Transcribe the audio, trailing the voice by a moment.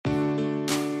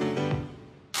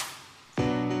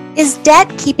Is debt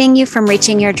keeping you from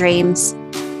reaching your dreams?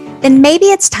 Then maybe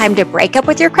it's time to break up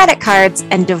with your credit cards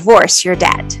and divorce your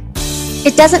debt.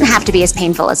 It doesn't have to be as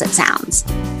painful as it sounds.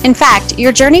 In fact,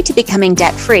 your journey to becoming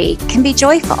debt-free can be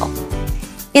joyful.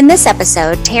 In this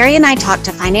episode, Terry and I talked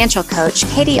to financial coach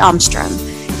Katie Almstrom,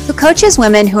 who coaches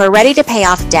women who are ready to pay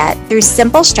off debt through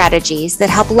simple strategies that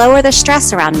help lower the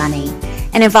stress around money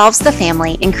and involves the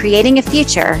family in creating a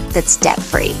future that's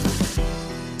debt-free.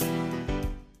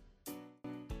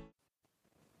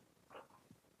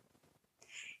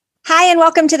 Hi, and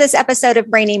welcome to this episode of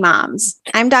Brainy Moms.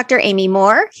 I'm Dr. Amy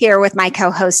Moore, here with my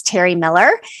co-host Terry Miller,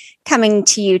 coming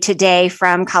to you today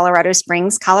from Colorado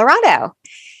Springs, Colorado.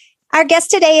 Our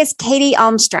guest today is Katie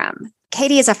Almstrom.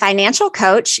 Katie is a financial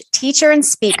coach, teacher, and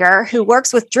speaker who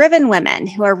works with driven women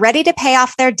who are ready to pay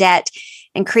off their debt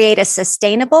and create a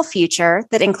sustainable future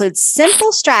that includes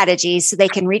simple strategies so they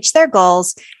can reach their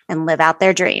goals and live out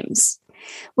their dreams.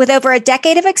 With over a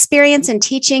decade of experience in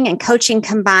teaching and coaching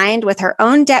combined with her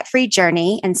own debt-free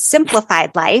journey and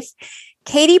simplified life,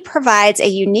 Katie provides a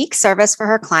unique service for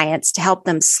her clients to help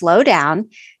them slow down,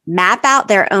 map out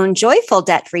their own joyful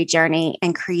debt-free journey,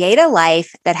 and create a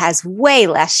life that has way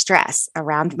less stress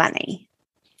around money.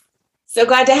 So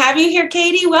glad to have you here,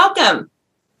 Katie. Welcome.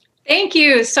 Thank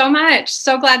you so much.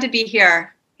 So glad to be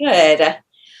here. Good.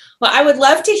 Well, I would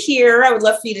love for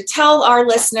you to tell our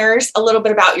listeners a little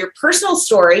bit about your personal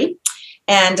story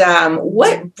and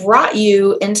what brought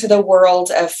you into the world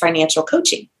of financial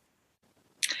coaching.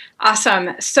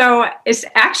 Awesome. So it's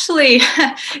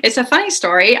a funny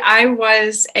story. I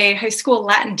was a high school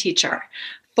Latin teacher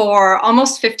for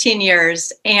almost 15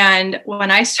 years. And when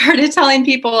I started telling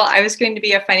people I was going to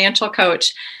be a financial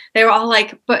coach, they were all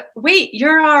like, but wait,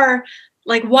 you're our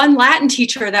one Latin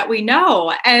teacher that we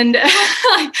know. And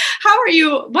how are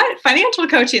you, what financial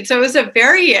coaching? So it was a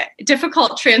very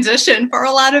difficult transition for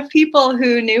a lot of people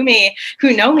who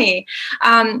know me.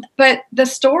 But the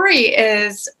story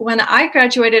is when I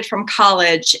graduated from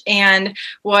college and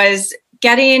was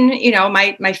getting,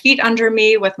 my feet under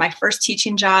me with my first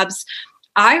teaching jobs,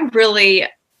 I really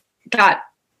got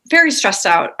very stressed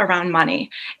out around money.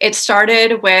 It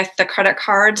started with the credit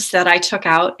cards that I took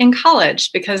out in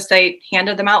college because they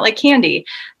handed them out like candy.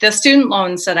 The student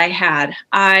loans that I had,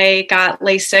 I got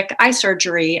LASIK eye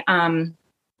surgery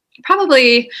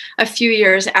probably a few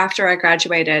years after I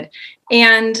graduated.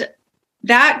 And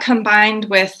that combined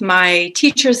with my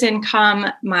teacher's income,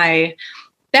 my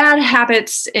bad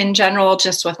habits in general,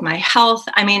 just with my health.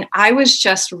 I mean, I was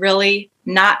just really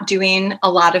not doing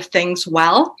a lot of things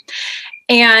well.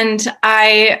 And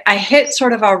I hit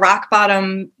sort of a rock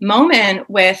bottom moment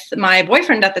with my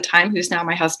boyfriend at the time, who's now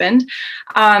my husband,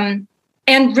 and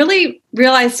really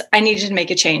realized I needed to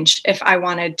make a change if I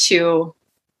wanted to,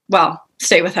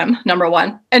 stay with him, number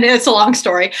one. And it's a long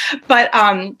story, but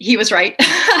he was right.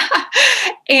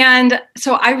 And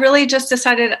so I really just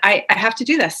decided I have to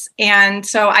do this. And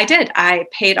so I did. I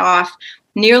paid off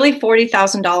nearly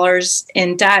 $40,000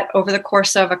 in debt over the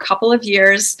course of a couple of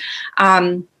years.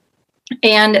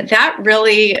 And that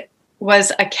really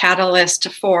was a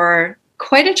catalyst for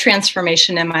quite a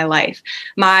transformation in my life.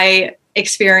 My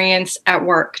experience at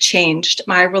work changed.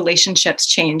 My relationships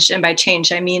changed. And by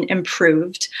change, I mean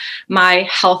improved. My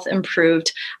health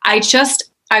improved. I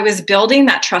was building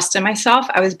that trust in myself.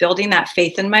 I was building that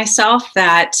faith in myself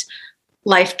that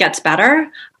life gets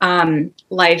better.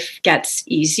 Life gets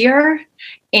easier.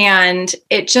 And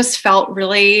it just felt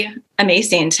really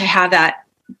amazing to have that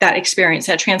experience,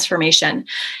 that transformation.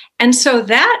 And so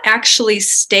that actually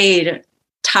stayed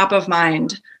top of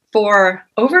mind for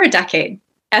over a decade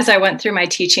as I went through my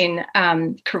teaching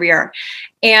career.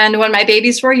 And when my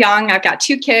babies were young, I've got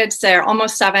two kids, they're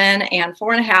almost 7 and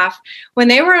 4.5. When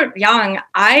they were young,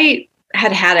 I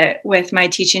had it with my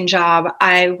teaching job.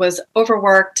 I was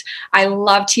overworked. I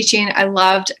loved teaching. I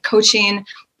loved coaching.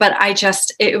 But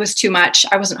it was too much.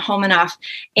 I wasn't home enough.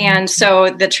 And so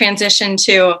the transition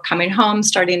to coming home,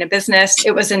 starting a business,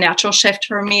 it was a natural shift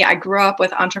for me. I grew up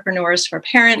with entrepreneurs for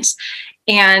parents.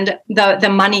 And the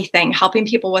money thing, helping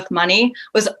people with money,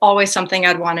 was always something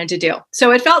I'd wanted to do. So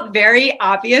it felt very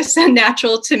obvious and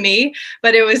natural to me,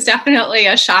 but it was definitely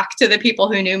a shock to the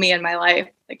people who knew me in my life.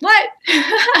 Like, what?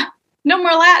 No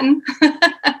more Latin.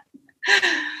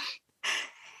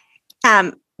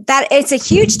 That it's a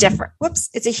huge difference.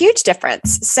 It's a huge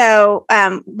difference. So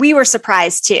we were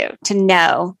surprised too to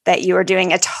know that you were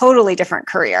doing a totally different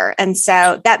career, and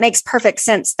so that makes perfect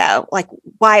sense, though. Like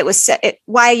why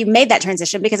you made that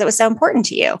transition, because it was so important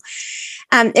to you.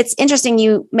 It's interesting.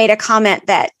 You made a comment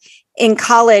that in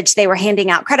college they were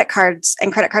handing out credit cards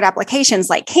and credit card applications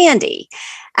like candy.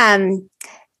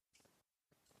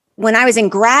 when I was in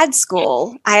grad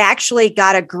school, I actually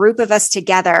got a group of us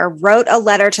together, wrote a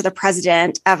letter to the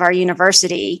president of our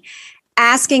university,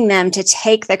 asking them to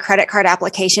take the credit card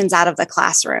applications out of the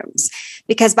classrooms.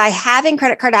 Because by having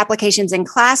credit card applications in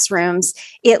classrooms,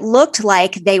 it looked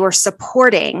like they were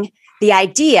supporting the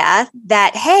idea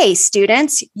that, hey,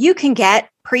 students, you can get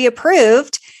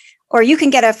pre-approved or you can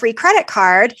get a free credit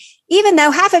card, even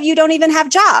though half of you don't even have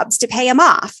jobs to pay them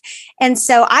off. And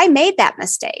so I made that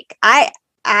mistake. I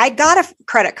got a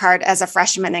credit card as a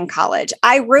freshman in college.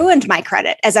 I ruined my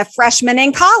credit as a freshman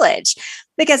in college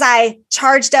because I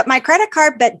charged up my credit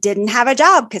card, but didn't have a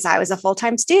job because I was a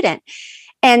full-time student.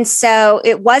 And so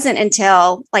it wasn't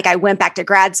until I went back to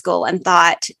grad school and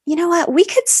thought, you know what, we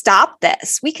could stop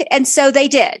this. We could. And so they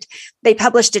did. They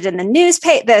published it in the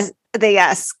newspaper,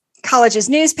 the college's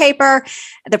newspaper.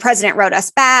 The president wrote us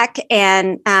back.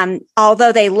 And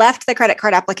although they left the credit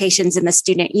card applications in the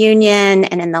student union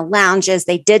and in the lounges,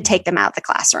 they did take them out of the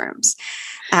classrooms.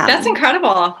 That's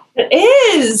incredible. It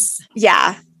is.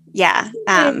 Yeah. Yeah.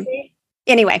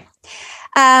 Anyway.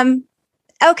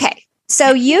 Okay.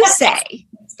 So you say,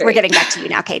 we're getting back to you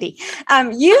now, Katie.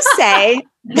 You say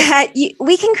that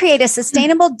we can create a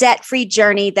sustainable debt-free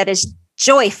journey that is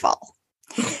joyful.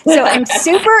 So I'm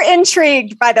super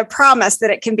intrigued by the promise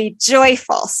that it can be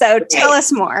joyful. So tell us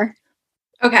more.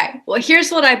 Okay. Well,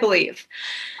 here's what I believe.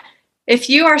 If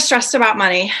you are stressed about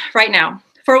money right now,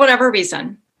 for whatever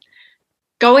reason,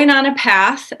 going on a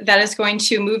path that is going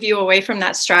to move you away from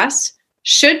that stress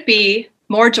should be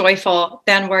more joyful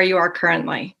than where you are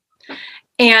currently.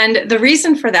 And the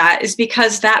reason for that is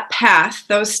because that path,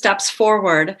 those steps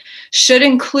forward, should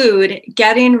include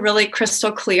getting really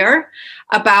crystal clear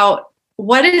about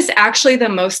what is actually the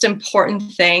most important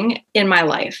thing in my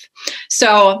life.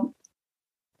 So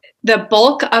the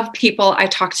bulk of people I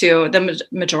talk to, the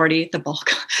majority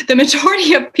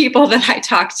of people that I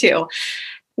talk to,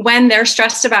 when they're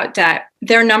stressed about debt,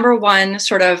 their number one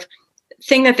sort of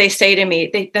thing that they say to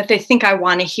me that they think I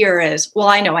want to hear is, well,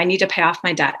 I know I need to pay off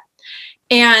my debt.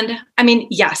 And I mean,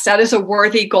 yes, that is a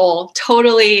worthy goal.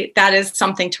 Totally, that is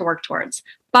something to work towards.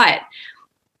 But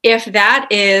if that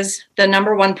is the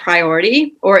number one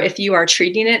priority, or if you are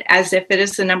treating it as if it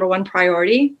is the number one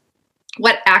priority,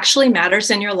 what actually matters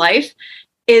in your life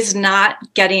is not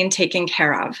getting taken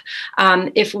care of.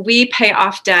 If we pay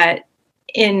off debt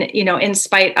in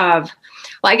spite of,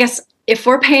 well, I guess if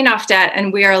we're paying off debt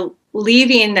and we are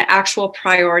leaving the actual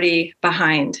priority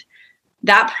behind,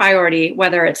 that priority,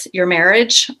 whether it's your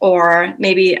marriage or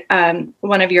maybe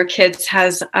one of your kids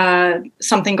has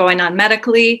something going on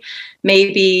medically,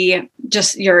 maybe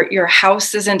just your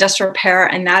house is in disrepair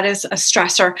and that is a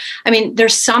stressor. I mean,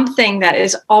 there's something that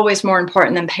is always more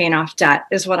important than paying off debt,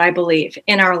 is what I believe,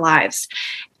 in our lives.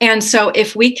 And so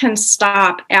if we can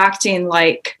stop acting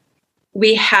like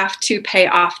we have to pay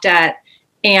off debt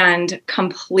and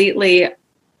completely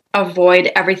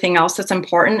avoid everything else that's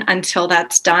important until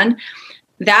that's done,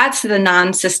 that's the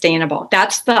non-sustainable.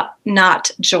 That's the not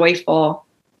joyful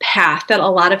path that a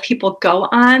lot of people go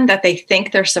on, that they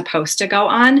think they're supposed to go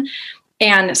on,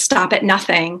 and stop at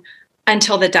nothing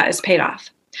until the debt is paid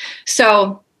off.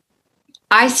 So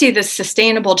I see the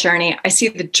sustainable journey, I see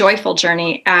the joyful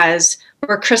journey as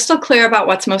we're crystal clear about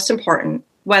what's most important,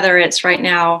 whether it's right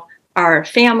now our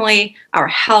family, our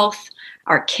health,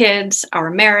 our kids, our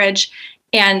marriage,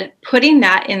 and putting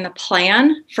that in the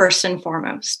plan first and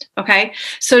foremost. Okay.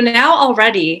 So now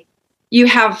already you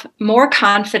have more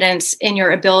confidence in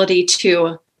your ability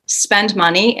to spend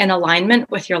money in alignment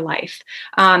with your life.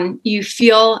 You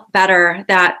feel better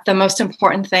that the most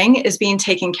important thing is being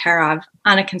taken care of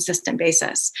on a consistent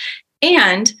basis.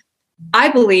 And I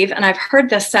believe, and I've heard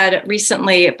this said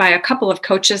recently by a couple of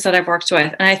coaches that I've worked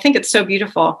with, and I think it's so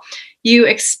beautiful, you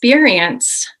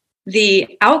experience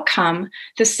the outcome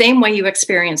the same way you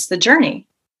experience the journey.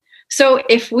 So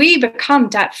if we become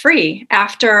debt-free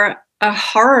after a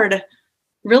hard,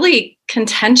 really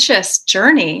contentious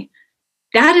journey,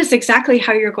 that is exactly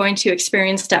how you're going to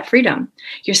experience debt freedom.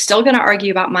 You're still going to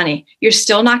argue about money. You're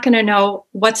still not going to know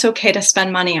what's okay to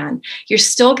spend money on. You're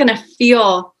still going to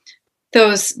feel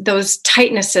those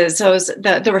tightnesses,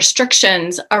 the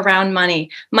restrictions around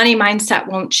money. Money mindset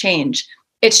won't change.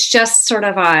 It's just sort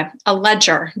of a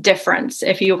ledger difference,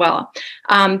 if you will.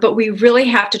 But we really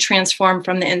have to transform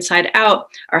from the inside out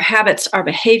our habits, our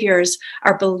behaviors,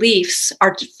 our beliefs,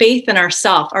 our faith in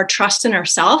ourselves, our trust in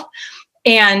ourselves.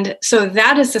 And so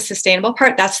that is the sustainable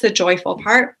part. That's the joyful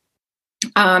part.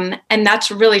 And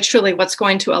that's really, truly what's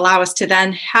going to allow us to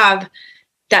then have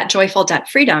that joyful debt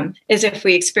freedom, is if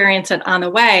we experience it on the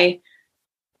way,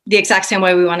 the exact same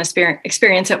way we want to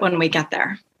experience it when we get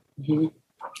there. Mm-hmm.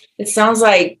 It sounds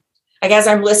like like as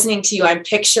I'm listening to you, I'm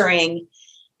picturing,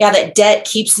 that debt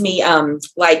keeps me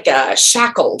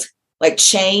shackled, like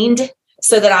chained,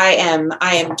 so that I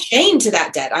am chained to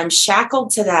that debt. I'm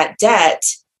shackled to that debt.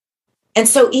 And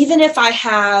so even if I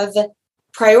have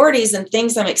priorities and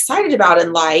things I'm excited about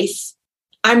in life,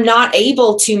 I'm not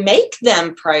able to make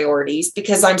them priorities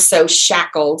because I'm so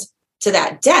shackled to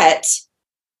that debt.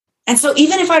 And so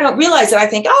even if I don't realize it, I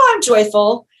think, oh, I'm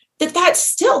joyful,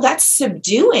 that's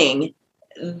subduing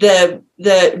the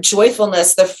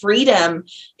joyfulness, the freedom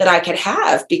that I could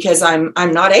have, because I'm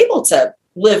not able to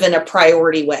live in a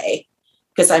priority way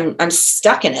because I'm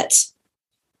stuck in it.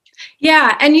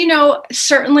 Yeah. And,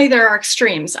 certainly there are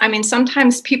extremes. I mean,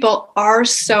 sometimes people are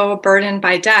so burdened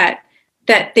by debt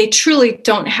that they truly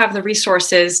don't have the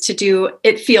resources to do,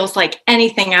 it feels like,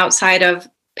 anything outside of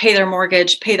pay their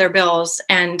mortgage, pay their bills.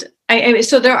 And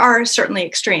so there are certainly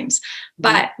extremes.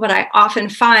 But what I often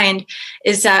find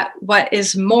is that what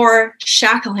is more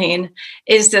shackling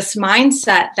is this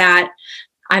mindset that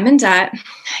I'm in debt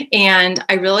and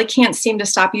I really can't seem to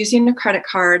stop using a credit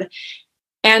card.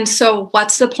 And so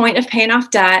what's the point of paying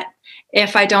off debt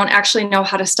if I don't actually know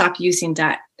how to stop using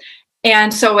debt?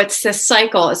 And so it's this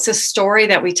cycle, it's this story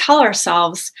that we tell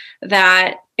ourselves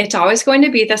that it's always going to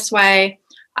be this way.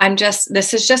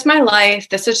 This is just my life.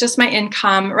 This is just my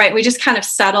income, right? We just kind of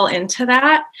settle into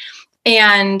that.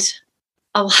 And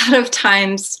a lot of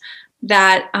times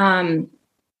that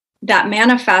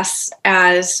manifests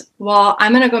as, well,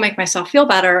 I'm going to go make myself feel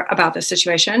better about this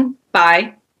situation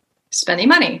by spending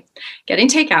money, getting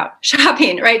takeout,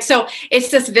 shopping, right? So it's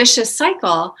this vicious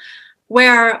cycle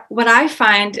where what I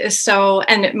find is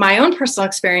and my own personal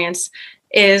experience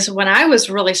is when I was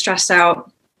really stressed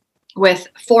out with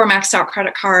 4 maxed out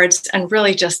credit cards and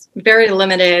really just very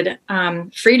limited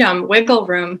freedom, wiggle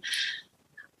room,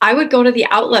 I would go to the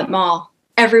outlet mall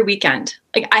every weekend.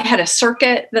 Like I had a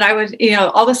circuit that I would,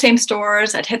 all the same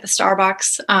stores, I'd hit the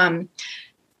Starbucks.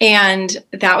 And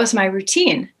that was my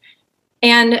routine.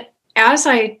 And as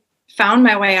I found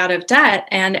my way out of debt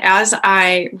and as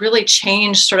I really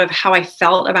changed sort of how I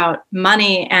felt about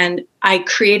money and I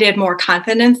created more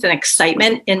confidence and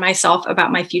excitement in myself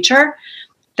about my future,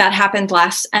 that happened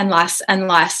less and less and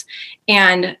less.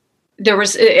 And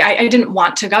I didn't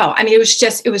want to go. I mean,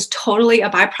 it was totally a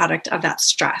byproduct of that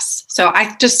stress. So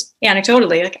I just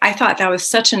anecdotally, I thought that was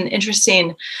such an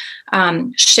interesting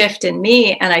shift in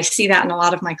me. And I see that in a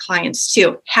lot of my clients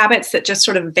too, habits that just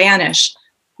sort of vanish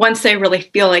once they really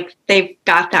feel like they've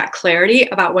got that clarity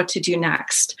about what to do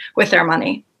next with their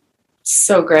money.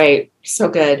 So great. So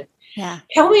good. Yeah.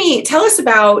 Tell us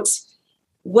about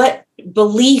what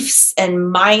beliefs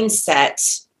and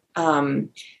mindset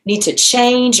need to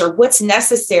change, or what's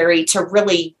necessary to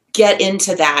really get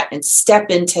into that and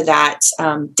step into that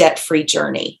debt-free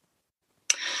journey.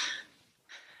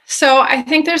 So I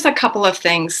think there's a couple of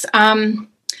things.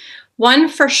 One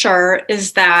for sure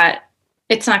is that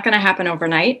it's not going to happen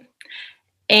overnight.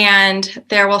 And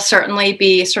there will certainly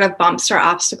be sort of bumps or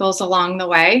obstacles along the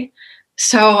way.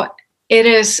 So it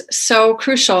is so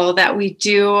crucial that we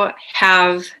do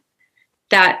have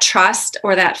that trust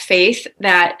or that faith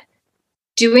that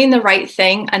doing the right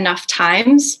thing enough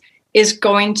times is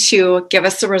going to give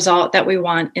us the result that we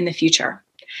want in the future.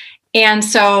 And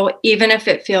so even if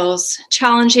it feels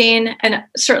challenging, and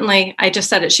certainly I just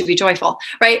said it should be joyful,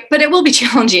 right? But it will be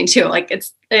challenging too.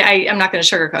 I'm not going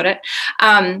to sugarcoat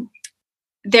it.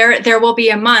 There will be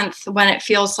a month when it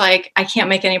feels like I can't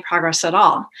make any progress at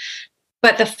all.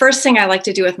 But the first thing I like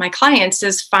to do with my clients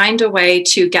is find a way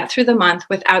to get through the month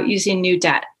without using new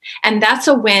debt. And that's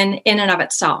a win in and of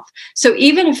itself. So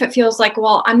even if it feels like,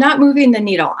 well, I'm not moving the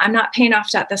needle, I'm not paying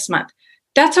off debt this month,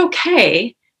 that's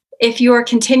okay if you are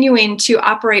continuing to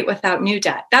operate without new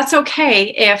debt. That's okay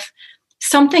if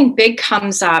something big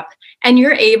comes up and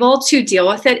you're able to deal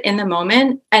with it in the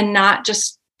moment and not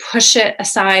just push it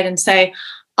aside and say,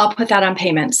 I'll put that on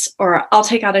payments, or I'll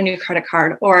take out a new credit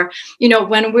card. Or,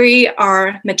 when we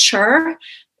are mature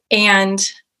and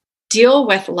deal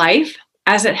with life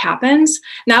as it happens,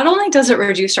 not only does it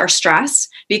reduce our stress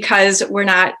because we're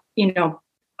not,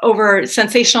 over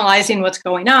sensationalizing what's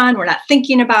going on, we're not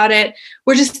thinking about it,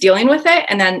 we're just dealing with it,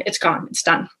 and then it's gone, it's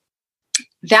done.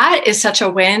 That is such a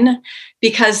win,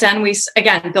 because then we,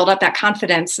 again, build up that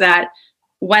confidence that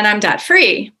when I'm debt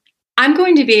free, I'm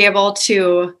going to be able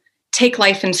to take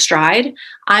life in stride.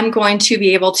 I'm going to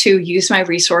be able to use my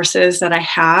resources that I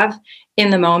have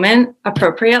in the moment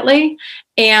appropriately.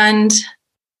 And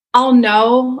I'll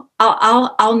know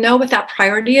what that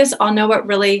priority is. I'll know what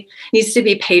really needs to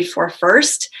be paid for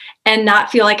first, and not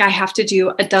feel like I have to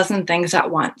do a dozen things at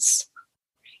once.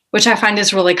 which I find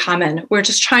is really common. We're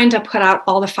just trying to put out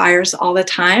all the fires all the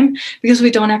time because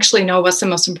we don't actually know what's the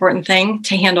most important thing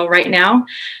to handle right now,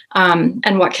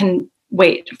 and what can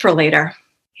wait for later.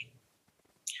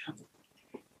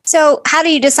 So how do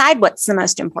you decide what's the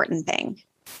most important thing?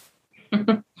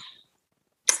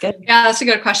 Good. Yeah, that's a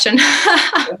good question.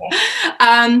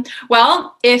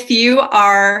 Well, if you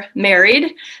are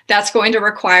married, that's going to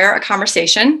require a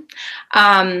conversation,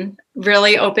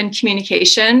 really open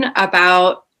communication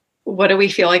about what do we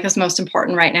feel like is most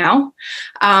important right now.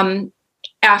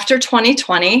 After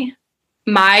 2020,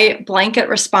 my blanket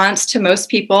response to most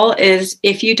people is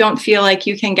if you don't feel like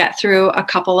you can get through a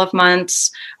couple of months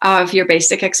of your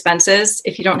basic expenses,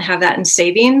 if you don't have that in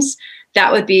savings,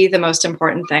 that would be the most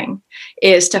important thing,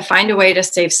 is to find a way to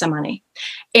save some money.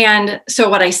 And so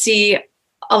what I see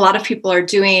a lot of people are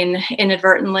doing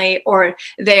inadvertently, or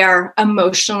they are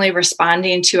emotionally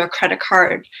responding to a credit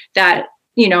card that,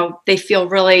 you know, they feel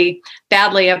really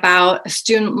badly about, a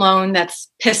student loan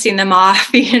that's pissing them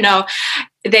off, you know,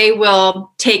 they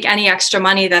will take any extra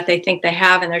money that they think they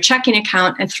have in their checking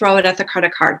account and throw it at the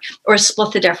credit card, or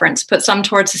split the difference, put some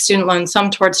towards the student loan,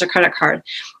 some towards the credit card.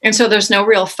 And so there's no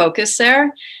real focus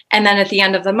there. And then at the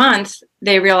end of the month,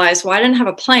 they realize, well, I didn't have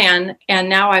a plan. And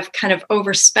now I've kind of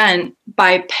overspent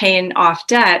by paying off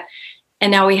debt.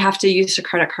 And now we have to use the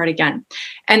credit card again.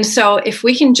 And so if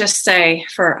we can just say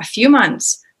for a few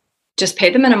months, just pay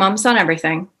the minimums on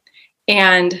everything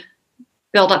and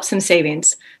build up some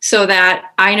savings so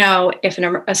that I know if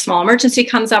a small emergency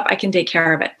comes up, I can take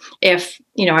care of it. If,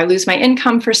 you know, I lose my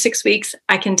income for 6 weeks,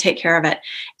 I can take care of it.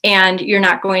 And you're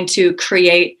not going to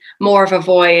create more of a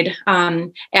void,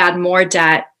 add more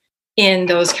debt in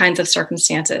those kinds of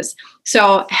circumstances.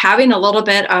 So having a little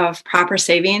bit of proper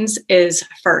savings is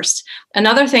first.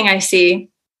 Another thing I see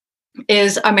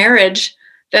is a marriage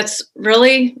that's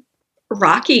really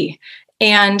rocky.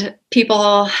 And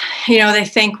people, you know, they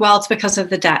think, well, it's because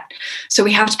of the debt. So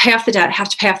we have to pay off the debt, have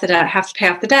to pay off the debt, have to pay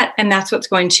off the debt. And that's what's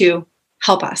going to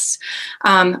help us.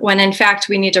 When in fact,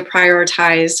 we need to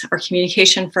prioritize our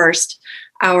communication first,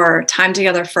 our time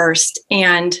together first.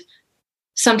 And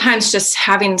sometimes just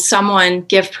having someone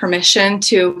give permission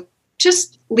to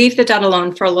just leave the debt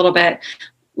alone for a little bit.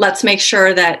 Let's make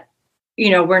sure that, you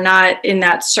know, we're not in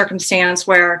that circumstance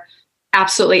where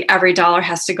absolutely every dollar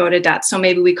has to go to debt. So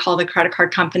maybe we call the credit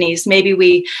card companies. Maybe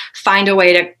we find a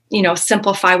way to, you know,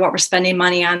 simplify what we're spending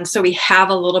money on so we have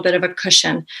a little bit of a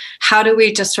cushion. How do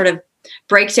we just sort of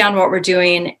break down what we're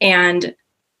doing and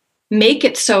make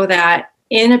it so that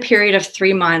in a period of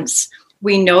 3 months,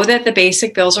 we know that the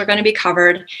basic bills are going to be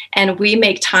covered and we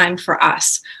make time for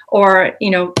us? Or,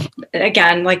 you know,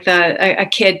 again, like a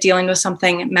kid dealing with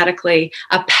something medically,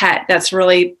 a pet that's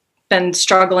really been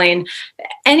struggling,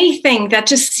 anything that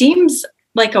just seems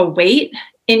like a weight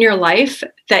in your life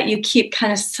that you keep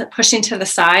kind of pushing to the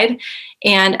side.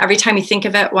 And every time you think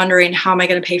of it, wondering, how am I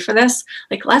going to pay for this?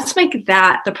 Like, let's make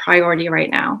that the priority right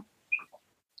now.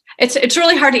 It's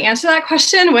really hard to answer that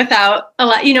question without a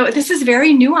lot, you know, this is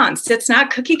very nuanced. It's not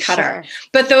cookie cutter, sure.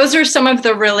 But those are some of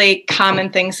the really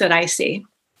common things that I see.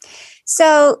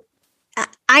 So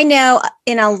I know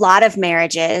in a lot of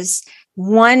marriages,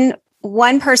 one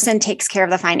person takes care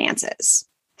of the finances.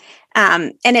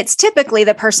 And it's typically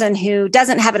the person who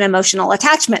doesn't have an emotional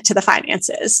attachment to the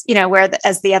finances, you know,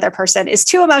 whereas the other person is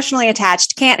too emotionally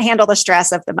attached, can't handle the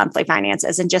stress of the monthly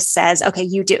finances and just says, okay,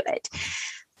 you do it.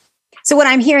 So what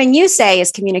I'm hearing you say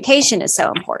is communication is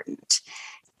so important.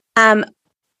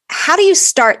 How do you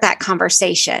start that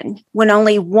conversation when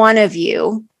only one of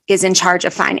you is in charge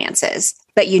of finances,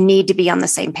 but you need to be on the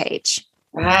same page?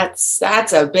 That's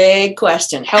a big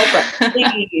question. Help us,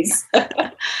 please.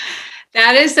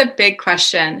 That is a big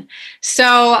question.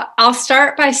 So I'll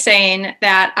start by saying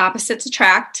that opposites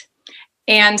attract.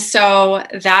 And so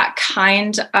that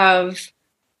kind of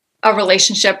a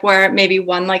relationship where maybe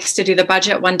one likes to do the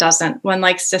budget, one doesn't. One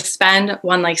likes to spend,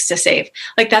 one likes to save.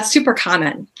 Like, that's super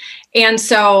common. And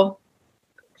so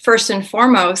first and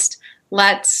foremost,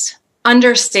 let's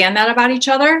understand that about each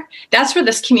other. That's where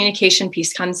this communication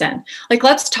piece comes in. Like,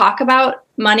 let's talk about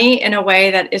money in a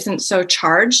way that isn't so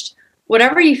charged.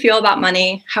 Whatever you feel about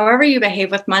money, however you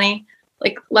behave with money,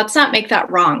 like, let's not make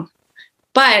that wrong.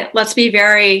 But let's be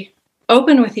very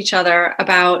open with each other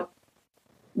about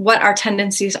what our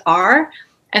tendencies are.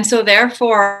 And so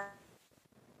therefore,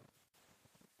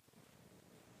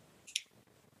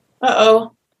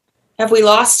 uh-oh, have we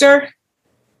lost her?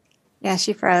 Yeah,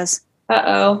 she froze.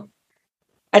 Uh-oh.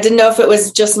 I didn't know if it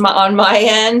was just on my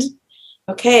end.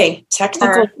 Okay,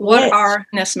 technical. What are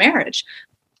this marriage?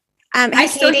 I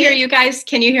still hear you guys.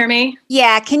 Can you hear me?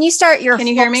 Yeah. Can you start your Can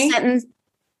you hear me? sentence?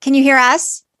 Can you hear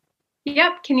us?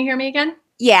 Yep. Can you hear me again?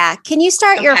 Yeah. Can you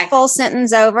start your Okay. full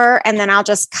sentence over, and then I'll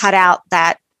just cut out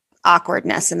that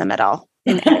awkwardness in the middle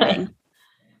in editing.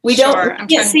 We can't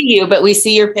see you, but we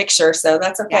see your picture, so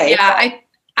that's okay.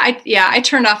 Yeah, I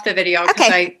turned off the video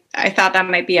because I thought that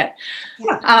might be it.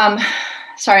 Yeah.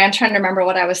 Sorry, I'm trying to remember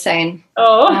what I was saying.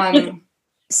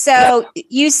 So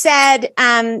you said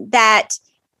that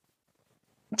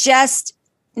just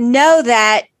know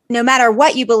that no matter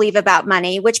what you believe about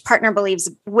money, which partner believes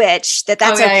which, that's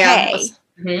okay.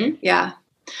 Yeah.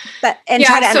 But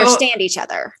try to understand each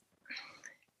other.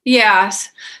 Yes.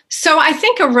 So I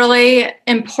think a really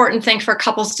important thing for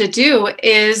couples to do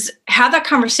is have that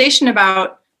conversation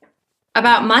about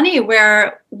money,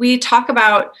 where we talk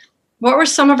about what were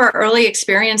some of our early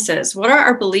experiences? What are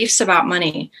our beliefs about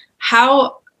money?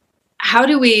 How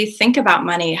do we think about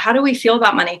money? How do we feel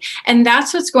about money? And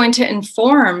that's what's going to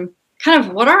inform kind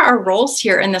of what are our roles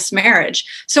here in this marriage.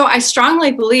 So I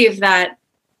strongly believe that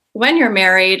when you're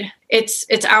married, it's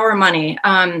our money.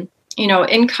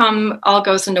 Income all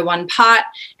goes into one pot,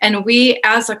 and we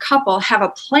as a couple have a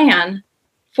plan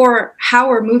for how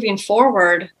we're moving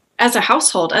forward as a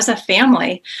household, as a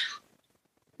family.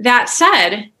 That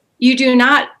said, you do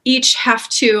not each have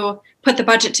to put the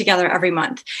budget together every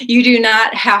month. You do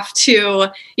not have to,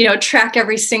 track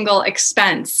every single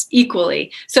expense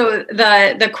equally. So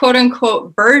the quote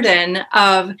unquote burden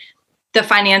of the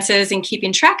finances and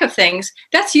keeping track of things,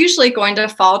 that's usually going to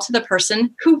fall to the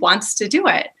person who wants to do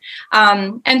it.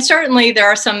 And certainly there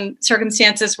are some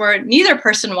circumstances where neither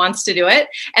person wants to do it.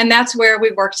 And that's where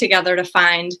we work together to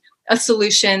find a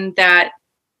solution that,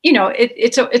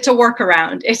 it's a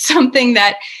workaround. It's something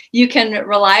that you can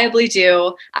reliably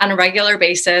do on a regular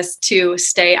basis to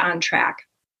stay on track.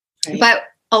 Right. But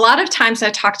a lot of times I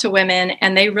talk to women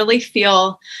and they really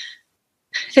feel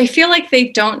like they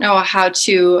don't know how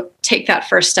to take that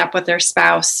first step with their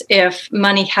spouse if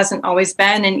money hasn't always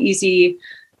been an easy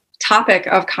topic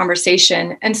of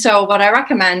conversation. And so what I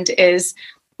recommend is,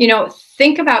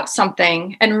 think about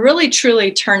something and really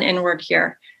truly turn inward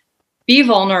here. Be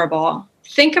vulnerable.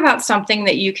 Think about something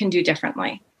that you can do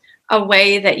differently, a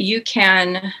way that you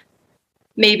can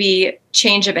maybe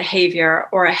change a behavior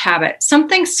or a habit,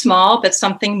 something small, but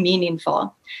something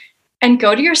meaningful. And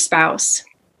go to your spouse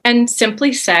and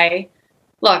simply say,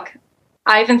 look,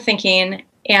 I've been thinking,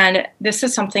 and this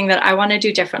is something that I want to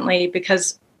do differently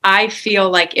because I feel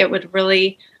like it would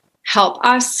really help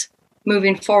us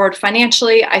moving forward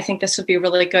financially. I think this would be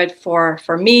really good for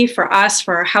me, for us,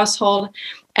 for our household.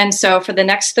 And so for the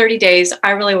next 30 days,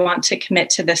 I really want to commit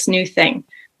to this new thing.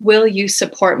 Will you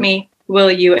support me? Will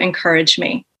you encourage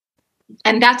me?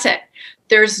 And that's it.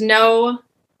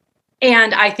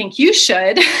 And I think you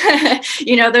should,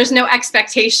 there's no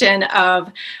expectation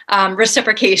of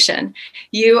reciprocation.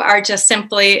 You are just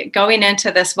simply going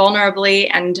into this vulnerably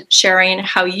and sharing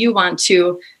how you want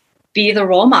to be the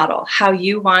role model, how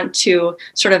you want to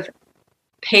sort of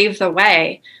pave the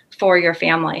way for your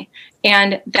family.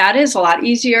 And that is a lot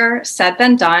easier said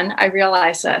than done. I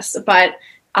realize this, but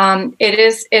it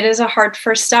is a hard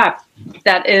first step.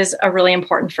 That is a really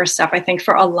important first step, I think,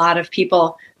 for a lot of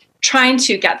people trying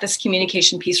to get this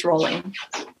communication piece rolling.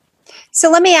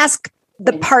 So let me ask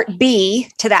the part B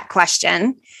to that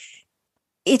question.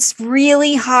 It's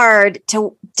really hard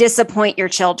to disappoint your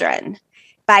children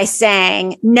by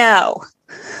saying, no,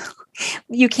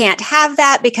 you can't have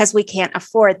that because we can't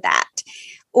afford that.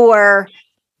 Or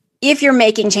if you're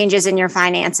making changes in your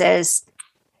finances,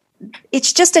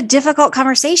 it's just a difficult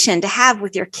conversation to have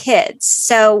with your kids.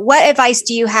 So what advice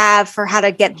do you have for how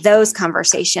to get those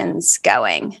conversations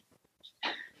going?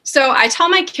 So I tell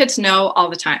my kids no all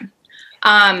the time,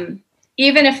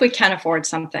 even if we can afford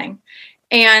something.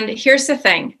 And here's the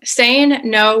thing, saying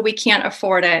no, we can't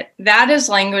afford it, that is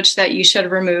language that you should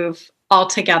remove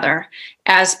altogether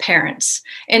as parents.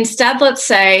 Instead, let's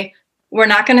say, we're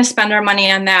not going to spend our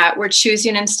money on that. We're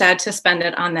choosing instead to spend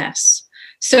it on this.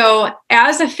 So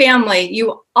as a family,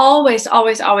 you always,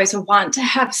 always, always want to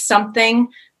have something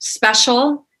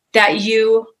special that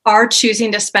you are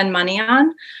choosing to spend money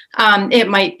on. It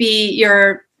might be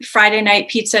your Friday night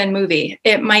pizza and movie.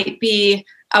 It might be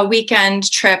a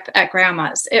weekend trip at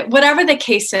grandma's. Whatever the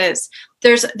case is,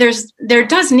 there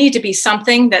does need to be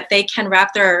something that they can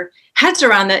wrap their heads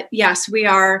around, that yes, we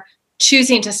are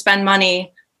choosing to spend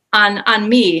money on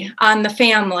me, on the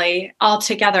family all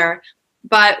together,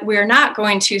 but we're not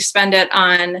going to spend it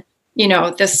on,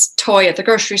 this toy at the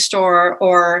grocery store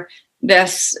or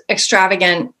this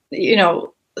extravagant,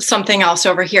 something else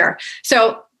over here.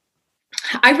 So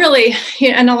I really,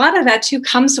 and a lot of that too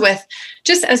comes with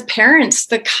just as parents,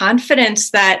 the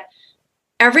confidence that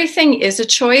everything is a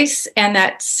choice and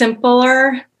that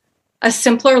simpler a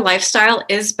simpler lifestyle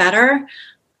is better.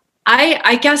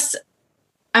 I guess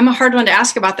I'm a hard one to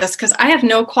ask about this because I have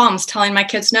no qualms telling my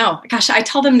kids no. Gosh, I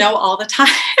tell them no all the time.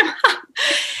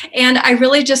 And I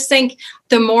really just think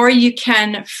the more you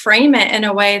can frame it in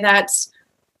a way that's,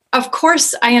 of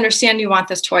course, I understand you want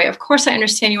this toy. Of course, I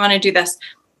understand you want to do this.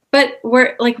 But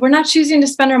we're not choosing to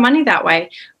spend our money that way.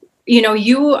 You know,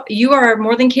 you are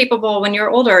more than capable when you're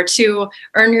older to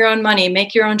earn your own money,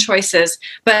 make your own choices,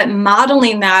 but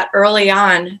modeling that early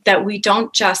on, that we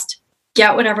don't just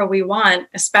get whatever we want,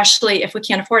 especially if we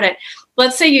can't afford it.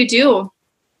 Let's say you do,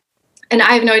 and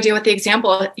I have no idea what the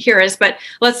example here is, but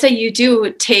let's say you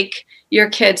do take your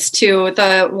kids to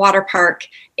the water park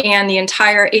and the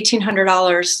entire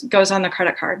 $1,800 goes on the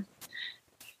credit card.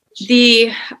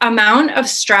 The amount of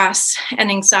stress and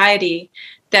anxiety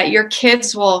that your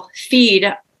kids will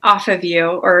feed off of you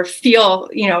or feel,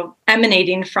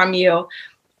 emanating from you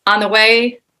on the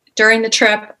way, during the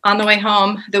trip, on the way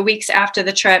home, the weeks after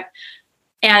the trip,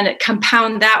 and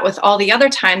compound that with all the other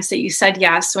times that you said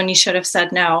yes when you should have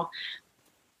said no.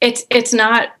 It's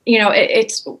not,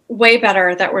 it's way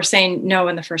better that we're saying no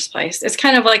in the first place. It's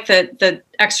kind of like the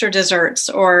extra desserts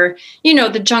or,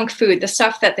 the junk food, the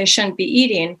stuff that they shouldn't be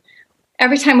eating.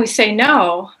 Every time we say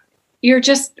no, you're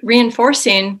just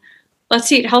reinforcing,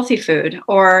 let's eat healthy food,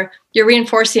 or you're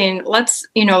reinforcing, let's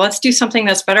do something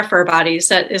that's better for our bodies,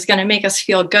 that is going to make us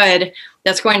feel good,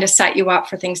 that's going to set you up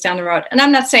for things down the road. And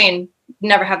I'm not saying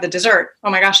never have the dessert. Oh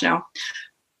my gosh, no.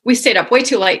 We stayed up way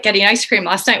too late getting ice cream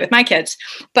last night with my kids.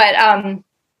 But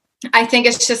I think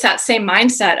it's just that same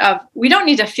mindset of we don't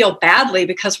need to feel badly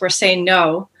because we're saying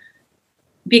no,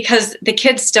 because the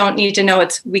kids don't need to know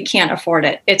we can't afford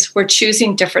it. It's we're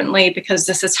choosing differently because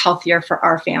this is healthier for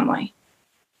our family.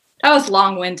 That was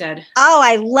long-winded. Oh,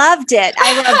 I loved it.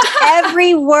 I loved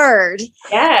every word.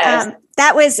 Yes.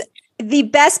 That was the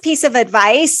best piece of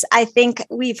advice I think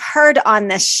we've heard on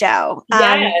this show.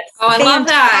 Yes. I love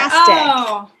that.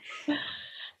 Oh.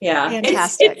 Yeah.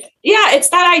 Fantastic. It's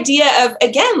that idea of,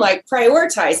 again, like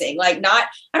prioritizing, I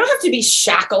don't have to be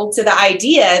shackled to the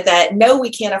idea that no, we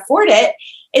can't afford it.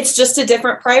 It's just a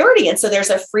different priority. And so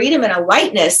there's a freedom and a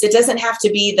lightness. It doesn't have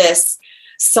to be this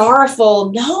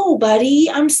sorrowful, no, buddy,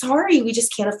 I'm sorry, we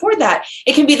just can't afford that.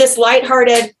 It can be this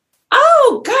lighthearted,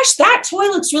 oh gosh, that toy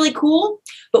looks really cool,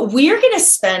 but we're going to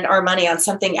spend our money on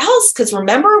something else because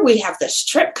remember, we have this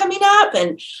trip coming up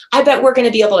and I bet we're going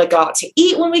to be able to go out to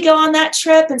eat when we go on that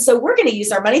trip. And so we're going to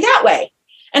use our money that way.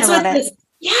 And so it's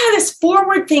this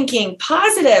forward thinking,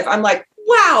 positive. I'm like,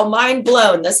 wow, mind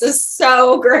blown. This is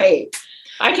so great.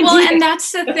 And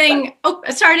that's the thing. Oh,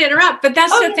 sorry to interrupt, but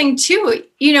that's the thing too.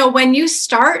 When you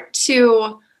start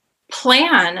to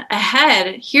plan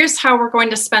ahead, here's how we're going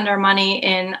to spend our money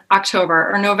in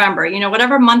October or November,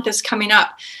 whatever month is coming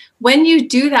up. When you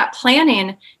do that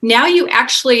planning, now you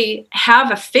actually have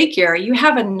a figure, you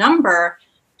have a number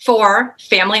for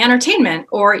family entertainment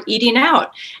or eating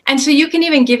out. And so you can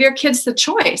even give your kids the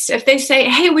choice. If they say,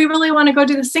 hey, we really want to go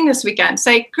do this thing this weekend,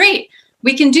 say, great,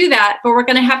 we can do that, but we're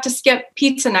going to have to skip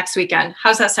pizza next weekend.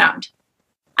 How's that sound?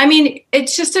 I mean,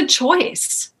 it's just a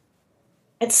choice.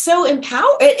 It's so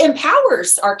it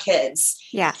empowers our kids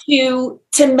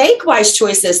to make wise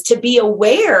choices, to be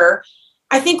aware.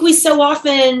 I think we so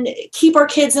often keep our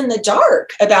kids in the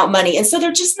dark about money. And so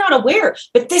they're just not aware,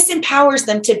 but this empowers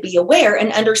them to be aware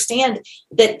and understand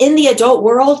that in the adult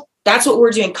world, that's what we're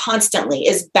doing constantly,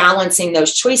 is balancing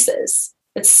those choices.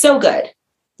 It's so good.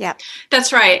 Yeah,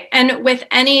 that's right. And with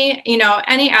any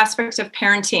aspects of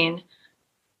parenting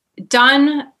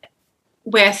done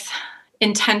with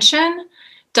intention,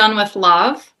 done with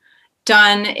love,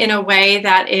 done in a way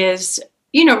that is,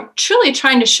 truly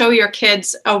trying to show your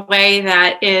kids a way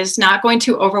that is not going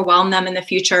to overwhelm them in the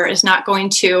future, is not going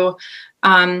to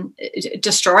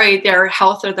destroy their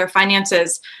health or their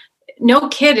finances. No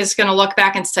kid is going to look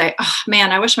back and say, oh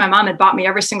man, I wish my mom had bought me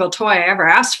every single toy I ever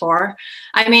asked for.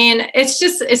 I mean,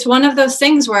 it's one of those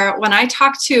things where when I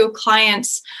talk to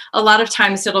clients, a lot of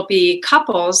times it'll be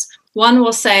couples. One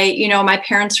will say, my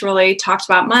parents really talked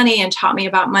about money and taught me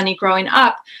about money growing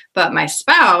up, but my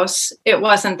spouse, it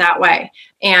wasn't that way.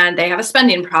 And they have a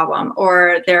spending problem,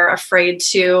 or they're afraid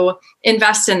to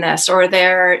invest in this, or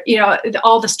they're,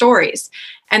 all the stories.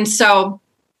 And so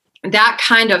that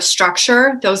kind of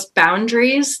structure, those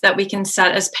boundaries that we can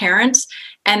set as parents,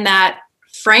 and that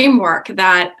framework,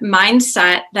 that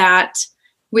mindset that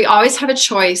we always have a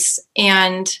choice,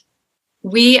 and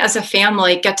we as a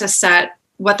family get to set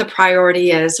what the priority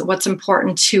is, what's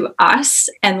important to us,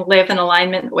 and live in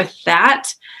alignment with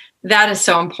that. That is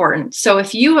so important. So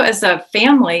if you as a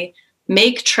family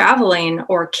make traveling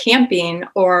or camping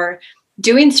or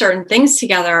doing certain things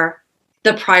together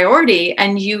the priority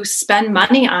and you spend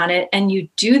money on it and you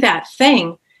do that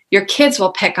thing, your kids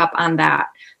will pick up on that.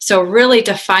 So really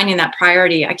defining that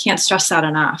priority, I can't stress that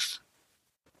enough.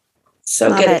 So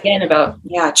Love good it. again about,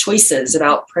 choices,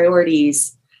 about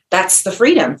priorities. That's the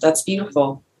freedom. That's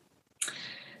beautiful.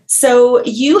 So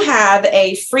you have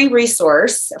a free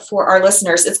resource for our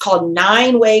listeners. It's called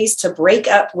 9 Ways to Break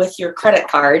Up with Your Credit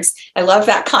Cards. I love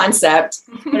that concept.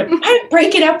 I'm going to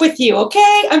break it up with you.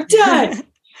 Okay, I'm done.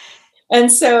 And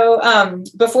so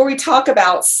before we talk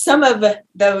about some of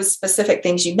those specific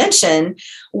things you mentioned,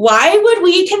 why would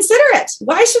we consider it?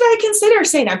 Why should I consider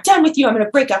saying, I'm done with you, I'm going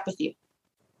to break up with you?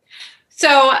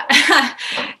 So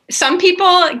some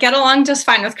people get along just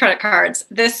fine with credit cards.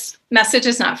 This message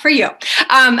is not for you.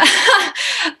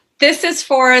 This is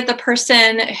for the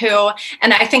person who,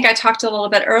 and I think I talked a little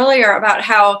bit earlier about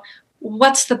how,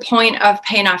 what's the point of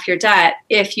paying off your debt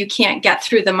if you can't get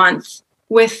through the month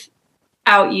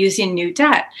without using new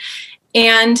debt?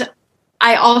 And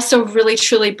I also really,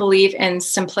 truly believe in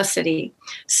simplicity.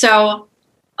 So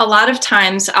a lot of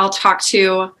times I'll talk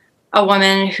to a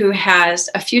woman who has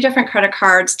a few different credit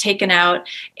cards taken out,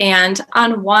 and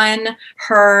on one,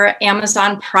 her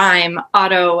Amazon Prime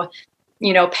auto,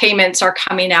 payments are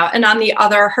coming out, and on the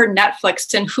other, her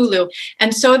Netflix and Hulu.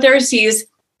 And so there's these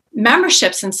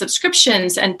memberships and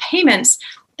subscriptions and payments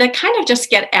that kind of just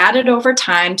get added over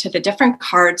time to the different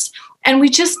cards. And we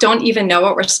just don't even know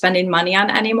what we're spending money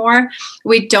on anymore.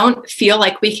 We don't feel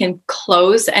like we can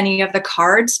close any of the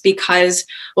cards because,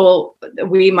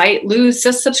 we might lose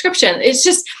this subscription.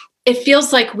 It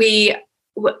feels like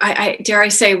I dare I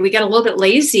say, we get a little bit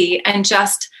lazy and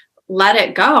just let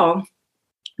it go.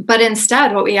 But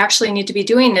instead, what we actually need to be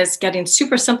doing is getting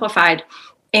super simplified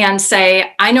and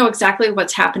say, I know exactly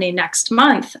what's happening next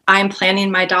month. I'm planning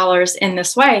my dollars in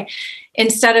this way,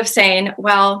 instead of saying,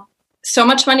 well, so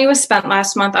much money was spent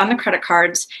last month on the credit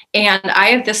cards, and I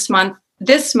have this month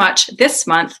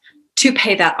to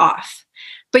pay that off.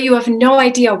 But you have no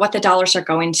idea what the dollars are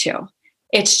going to.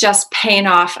 It's just paying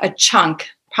off a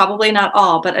chunk, probably not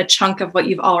all, but a chunk of what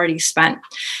you've already spent.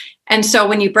 And so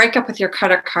when you break up with your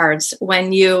credit cards,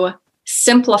 when you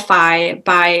simplify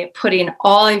by putting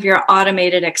all of your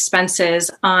automated expenses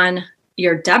on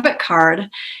your debit card,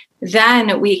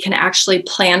 then we can actually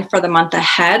plan for the month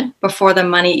ahead before the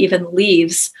money even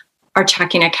leaves our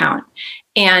checking account.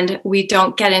 And we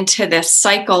don't get into this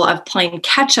cycle of playing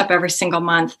catch up every single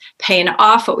month, paying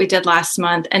off what we did last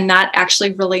month, and not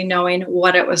actually really knowing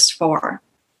what it was for.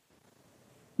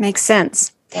 Makes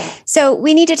sense. So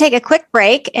we need to take a quick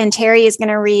break, and Terry is going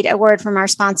to read a word from our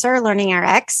sponsor,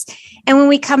 LearningRx. And when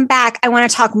we come back, I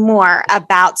want to talk more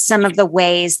about some of the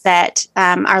ways that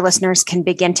our listeners can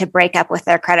begin to break up with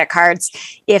their credit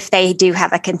cards if they do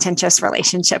have a contentious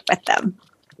relationship with them.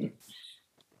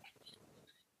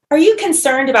 Are you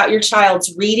concerned about your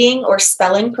child's reading or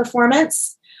spelling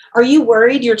performance? Are you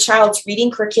worried your child's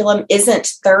reading curriculum isn't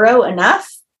thorough enough?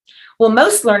 Well,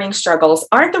 most learning struggles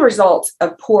aren't the result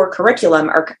of poor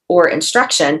curriculum or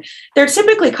instruction. They're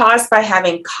typically caused by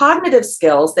having cognitive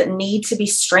skills that need to be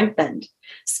strengthened.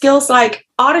 Skills like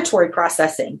auditory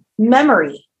processing,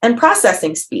 memory, and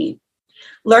processing speed.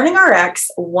 LearningRx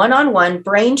one-on-one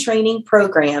brain training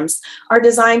programs are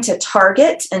designed to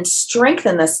target and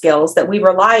strengthen the skills that we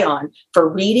rely on for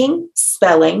reading,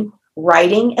 spelling,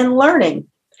 writing, and learning.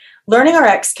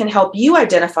 LearningRx can help you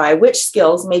identify which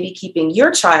skills may be keeping your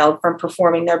child from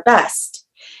performing their best.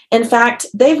 In fact,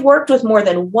 they've worked with more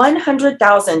than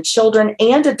 100,000 children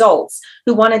and adults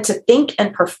who wanted to think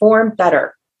and perform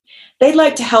better. They'd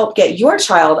like to help get your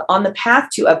child on the path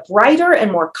to a brighter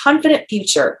and more confident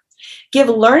future. Give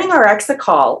LearningRx a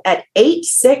call at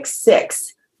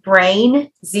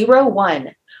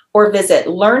 866-BRAIN-01 or visit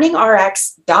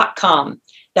learningrx.com.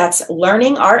 That's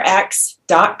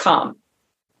learningrx.com.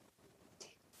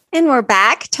 And we're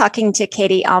back talking to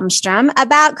Katie Almstrom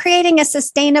about creating a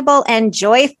sustainable and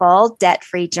joyful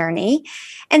debt-free journey.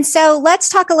 And so let's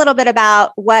talk a little bit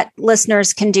about what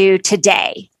listeners can do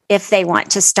today if they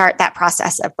want to start that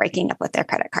process of breaking up with their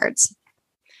credit cards.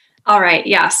 All right.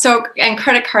 Yeah. So, and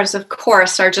credit cards, of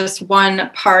course, are just one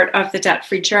part of the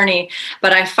debt-free journey,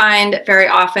 but I find very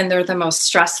often they're the most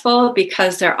stressful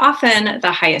because they're often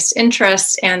the highest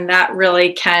interest, and that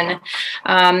really can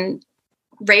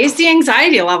raise the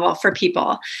anxiety level for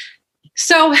people.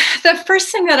 So the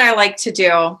first thing that I like to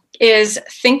do is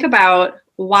think about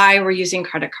why we're using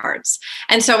credit cards.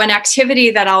 And so an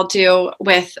activity that I'll do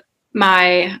with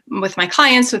my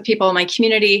clients, with people in my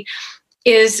community,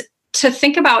 is to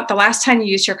think about the last time you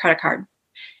used your credit card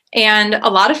And a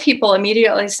lot of people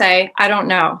immediately say, I don't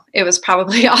know, it was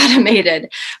probably automated.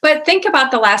 But think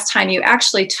about the last time you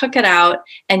actually took it out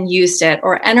and used it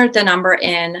or entered the number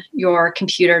in your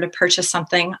computer to purchase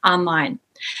something online.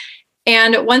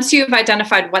 And once you've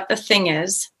identified what the thing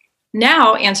is,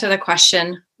 now answer the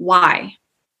question, why?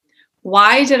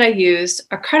 Why did I use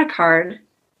a credit card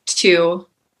to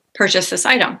purchase this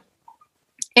item?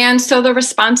 And so the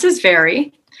responses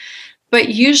vary. But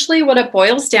usually what it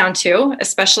boils down to,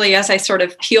 especially as I sort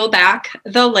of peel back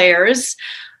the layers,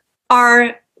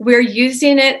 are we're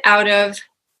using it out of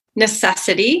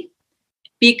necessity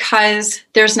because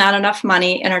there's not enough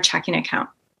money in our checking account,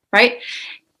 right?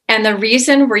 And the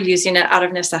reason we're using it out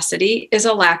of necessity is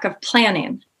a lack of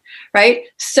planning, right?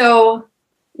 So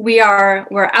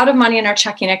we're out of money in our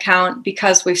checking account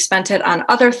because we've spent it on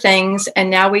other things, and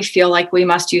now we feel like we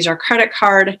must use our credit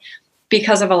card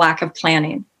because of a lack of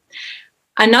planning.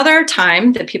 Another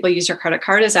time that people use their credit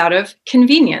card is out of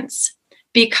convenience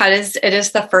because it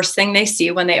is the first thing they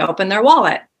see when they open their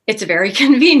wallet. It's very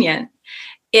convenient.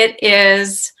 It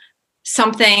is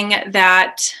something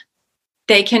that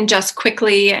they can just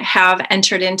quickly have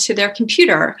entered into their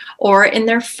computer or in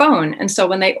their phone. And so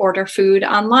when they order food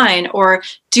online or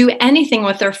do anything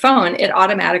with their phone, it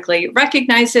automatically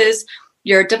recognizes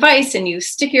your device and you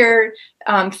stick your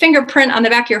fingerprint on the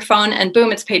back of your phone and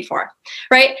boom, it's paid for,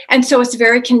 right? And so it's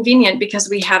very convenient because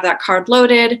we have that card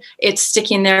loaded. It's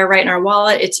sticking there right in our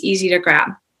wallet. It's easy to grab.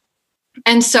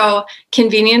 And so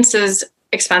convenience is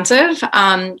expensive.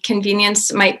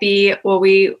 Convenience might be, well,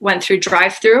 we went through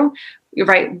drive-through. You're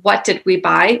right. What did we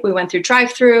buy? We went through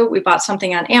drive-through. We bought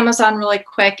something on Amazon really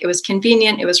quick. It was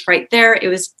convenient. It was right there. It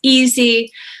was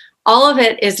easy. All of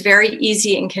it is very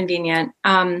easy and convenient.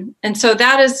 And so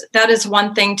that is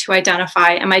one thing to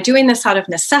identify. Am I doing this out of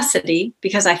necessity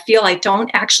because I feel I don't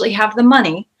actually have the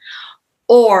money?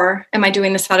 Or am I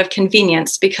doing this out of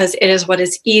convenience because it is what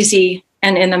is easy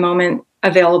and in the moment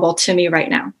available to me right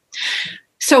now?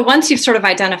 So once you've sort of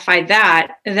identified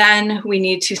that, then we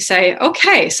need to say,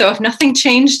 okay, so if nothing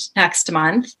changed next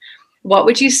month, what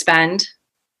would you spend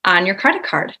on your credit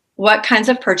card? What kinds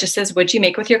of purchases would you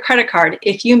make with your credit card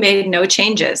if you made no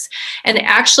changes? And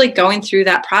actually going through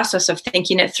that process of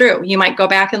thinking it through. You might go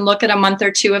back and look at a month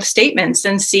or two of statements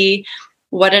and see,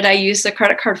 what did I use the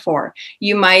credit card for?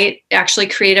 You might actually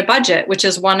create a budget, which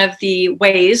is one of the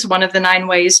 9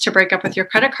 ways to break up with your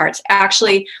credit cards.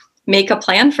 Actually make a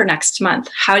plan for next month.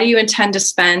 How do you intend to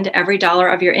spend every dollar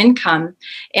of your income?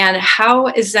 And how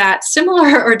is that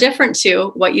similar or different to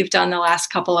what you've done the last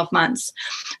couple of months?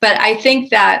 But I think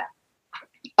that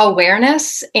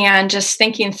awareness and just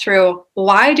thinking through,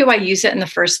 why do I use it in the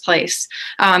first place,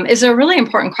 is a really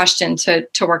important question to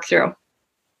work through.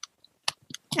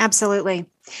 Absolutely.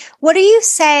 What do you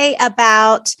say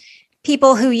about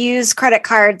people who use credit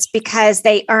cards because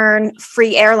they earn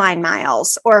free airline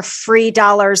miles or free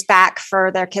dollars back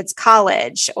for their kids'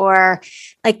 college? Or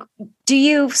do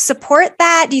you support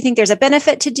that? Do you think there's a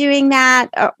benefit to doing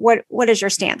that? What is your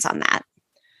stance on that?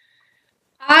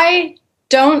 I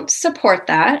don't support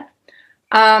that.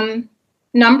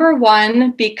 Number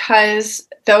one, because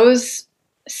those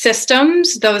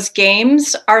systems, those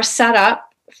games are set up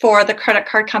for the credit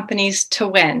card companies to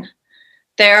win.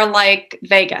 They're like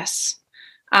Vegas.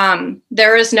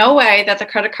 There is no way that the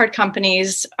credit card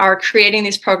companies are creating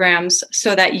these programs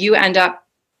so that you end up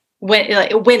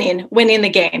winning the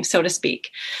game, so to speak.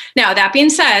 Now, that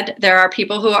being said, there are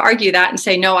people who argue that and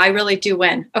say, no, I really do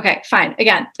win. Okay, fine.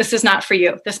 Again, this is not for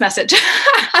you, this message.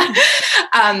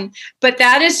 But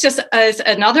that is just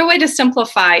another way to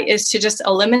simplify, is to just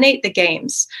eliminate the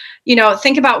games.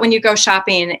 Think about when you go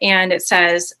shopping and it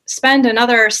says, spend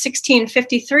another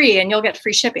 $16.53 and you'll get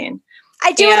free shipping.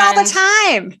 I do it all the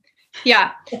time.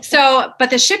 Yeah. So,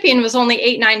 but the shipping was only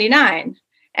 $8.99.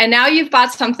 And now you've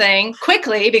bought something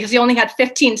quickly because you only had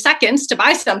 15 seconds to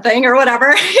buy something or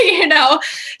whatever,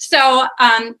 So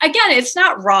again, it's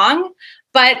not wrong.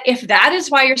 But if that is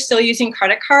why you're still using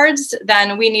credit cards,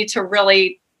 then we need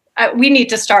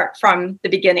to start from the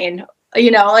beginning,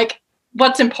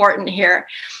 what's important here.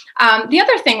 The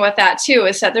other thing with that too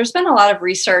is that there's been a lot of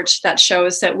research that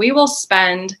shows that we will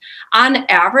spend on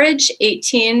average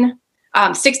 16 to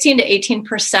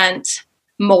 18%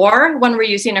 more when we're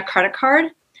using a credit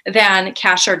card than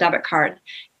cash or debit card,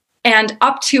 and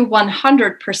up to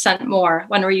 100% more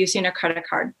when we're using a credit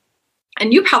card.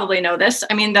 And you probably know this.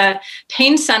 I mean, the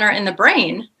pain center in the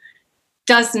brain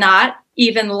does not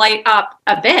even light up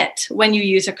a bit when you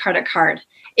use a credit card.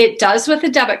 It does with a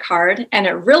debit card, and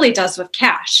it really does with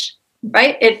cash,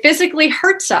 right? It physically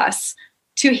hurts us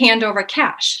to hand over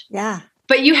cash. Yeah.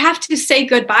 but you have to say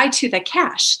goodbye to the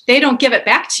cash. They don't give it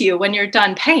back to you when you're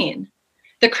done paying.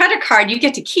 The credit card you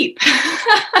get to keep.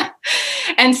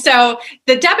 And so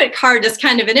the debit card is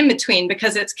kind of an in-between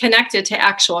because it's connected to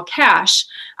actual cash.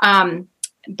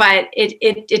 But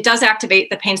it does activate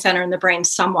the pain center in the brain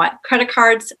somewhat. Credit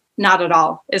cards, not at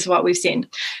all, is what we've seen.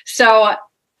 So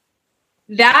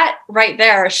that right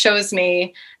there shows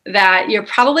me that you're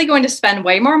probably going to spend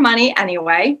way more money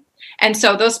anyway. And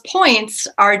so those points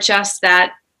are just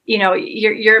that,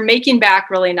 you're making back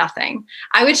really nothing.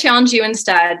 I would challenge you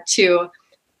instead to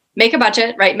make a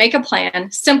budget, right? Make a plan,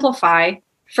 simplify,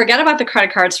 forget about the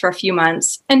credit cards for a few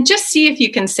months, and just see if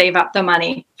you can save up the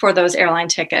money for those airline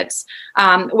tickets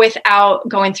without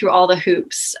going through all the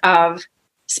hoops of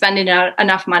spending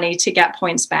enough money to get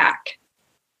points back.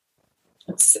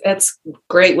 That's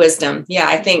great wisdom. Yeah,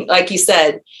 I think, like you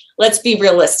said, let's be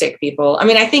realistic, people. I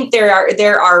mean, I think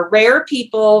there are rare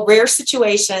people, rare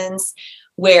situations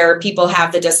where people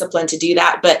have the discipline to do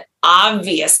that. But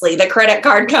obviously, the credit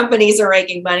card companies are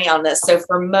making money on this. So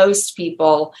for most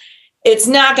people, it's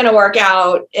not going to work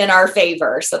out in our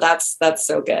favor. So that's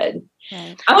so good.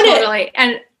 Right. Totally.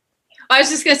 And I was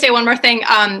just going to say one more thing.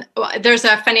 There's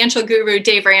a financial guru,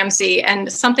 Dave Ramsey, and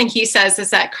something he says is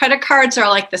that credit cards are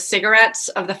like the cigarettes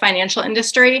of the financial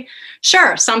industry.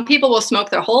 Sure, some people will smoke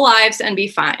their whole lives and be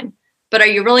fine. But are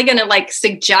you really going to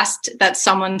suggest that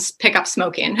someone's pick up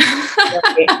smoking?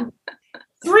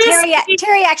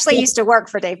 Terry actually used to work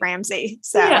for Dave Ramsey.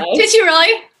 So yeah. Did you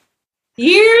really?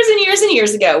 Years and years and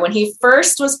years ago, when he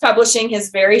first was publishing his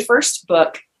very first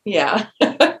book. Yeah.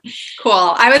 Cool.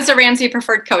 I was a Ramsey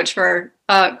preferred coach for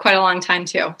quite a long time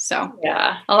too. So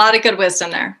yeah, a lot of good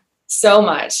wisdom there. So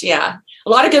much. Yeah. A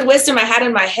lot of good wisdom I had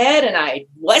in my head and I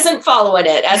wasn't following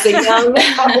it as a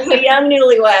young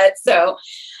newlywed. So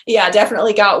yeah,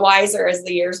 definitely got wiser as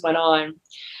the years went on.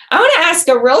 I want to ask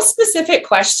a real specific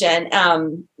question,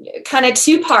 kind of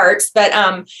two parts, but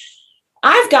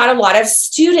I've got a lot of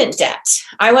student debt.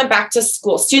 I went back to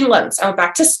school, student loans. I went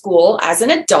back to school as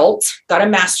an adult, got a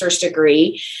master's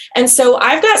degree. And so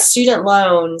I've got student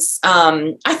loans.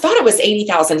 I thought it was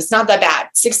 80,000. It's not that bad.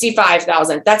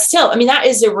 65,000. That's still, that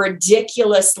is a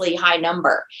ridiculously high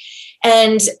number.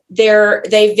 And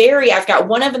they vary. I've got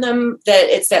one of them that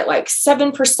it's at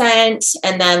 7%,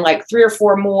 and then 3 or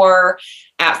 4 more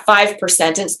at 5%.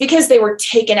 And it's because they were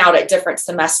taken out at different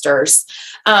semesters.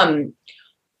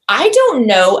 I don't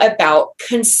know about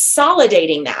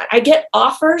consolidating that. I get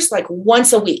offers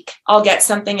once a week. I'll get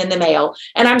something in the mail,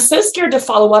 and I'm so scared to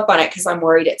follow up on it because I'm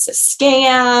worried it's a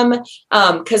scam.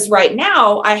 Because right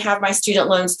now I have my student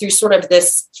loans through sort of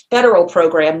this federal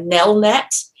program,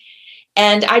 Nelnet.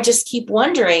 And I just keep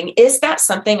wondering, is that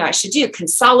something I should do?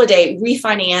 Consolidate,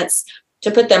 refinance,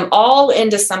 to put them all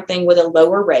into something with a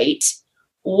lower rate?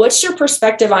 What's your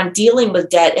perspective on dealing with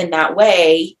debt in that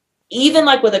way? Even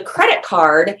with a credit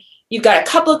card, you've got a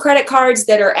couple of credit cards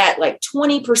that are at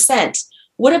 20%.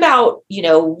 What about,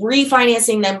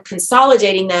 refinancing them,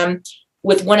 consolidating them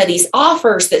with one of these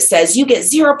offers that says you get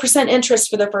 0% interest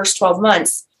for the first 12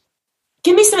 months?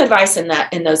 Give me some advice in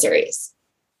those areas.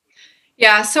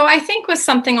 Yeah, so I think with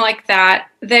something like that,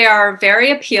 they are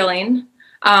very appealing.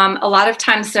 A lot of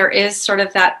times there is sort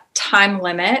of that time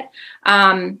limit.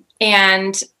 And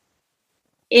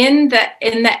in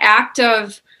the act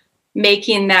of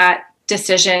making that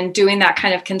decision, doing that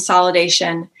kind of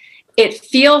consolidation, it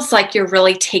feels like you're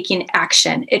really taking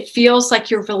action. It feels like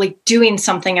you're really doing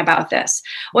something about this.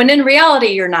 When in reality,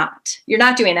 you're not. You're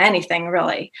not doing anything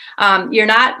really. You're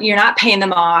not paying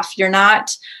them off. You're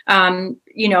not,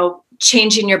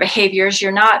 changing your behaviors.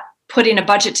 You're not putting a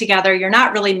budget together. You're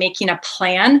not really making a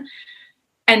plan.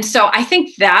 And so I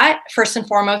think that first and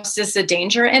foremost is the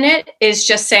danger in it, is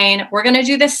just saying, we're going to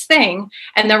do this thing,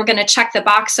 and then we're going to check the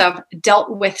box of dealt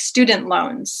with student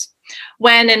loans.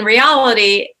 When in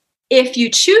reality, if you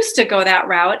choose to go that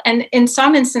route, and in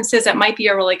some instances, it might be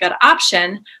a really good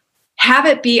option, have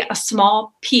it be a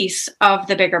small piece of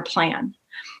the bigger plan.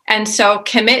 And so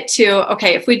commit to,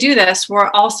 okay, if we do this,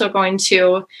 we're also going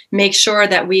to make sure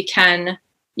that we can,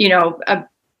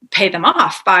 pay them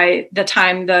off by the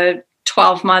time the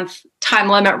 12-month time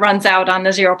limit runs out on the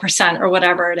 0% or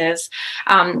whatever it is.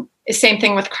 Same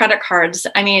thing with credit cards.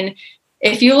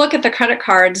 If you look at the credit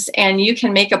cards and you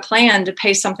can make a plan to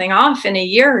pay something off in a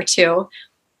year or two,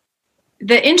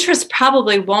 the interest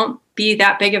probably won't be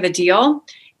that big of a deal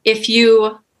if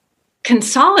you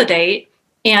consolidate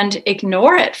and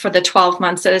ignore it for the 12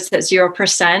 months that it's at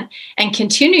 0% and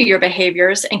continue your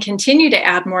behaviors and continue to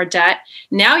add more debt.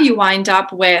 Now you wind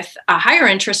up with a higher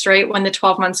interest rate when the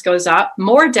 12 months goes up,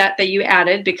 more debt that you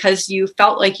added because you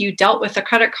felt like you dealt with the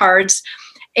credit cards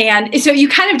And so you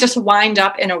kind of just wind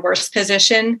up in a worse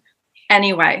position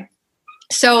anyway.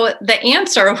 So the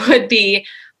answer would be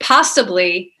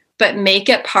possibly, but make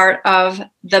it part of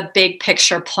the big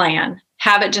picture plan.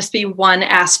 Have it just be one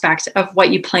aspect of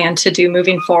what you plan to do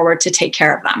moving forward to take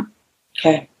care of them.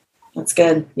 Okay, that's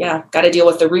good. Yeah, got to deal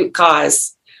with the root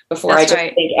cause before I just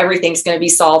think everything's going to be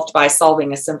solved by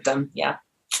solving a symptom. Yeah.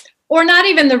 Or not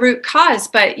even the root cause,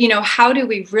 but, how do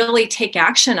we really take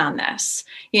action on this,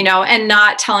 and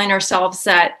not telling ourselves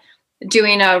that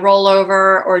doing a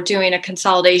rollover or doing a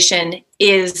consolidation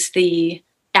is the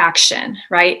action,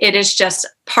 right? It is just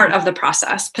part of the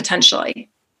process, potentially.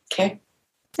 Okay.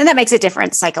 And that makes a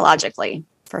difference psychologically,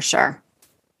 for sure.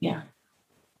 Yeah.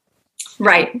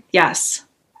 Right. Yes.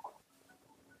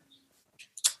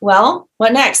 Well,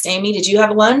 what next, Amy? Did you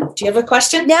have one? Do you have a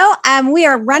question? No, we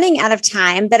are running out of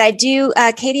time, but I do,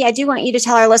 Katie, I do want you to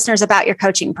tell our listeners about your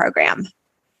coaching program.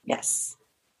 Yes.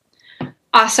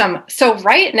 Awesome. So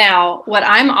right now, what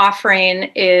I'm offering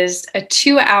is a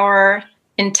 2-hour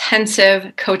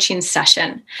intensive coaching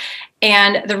session.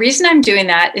 And the reason I'm doing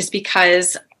that is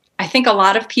because I think a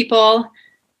lot of people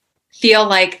feel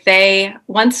like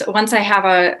once I have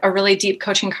a really deep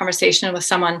coaching conversation with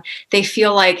someone, they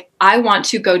feel like, I want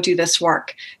to go do this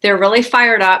work. They're really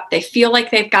fired up. They feel like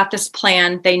they've got this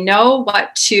plan. They know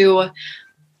what to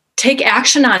take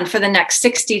action on for the next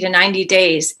 60 to 90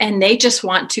 days, and they just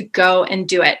want to go and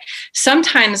do it.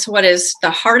 Sometimes what is the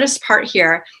hardest part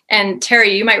here, and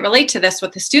Terry, you might relate to this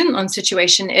with the student loan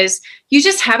situation, is you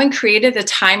just haven't created the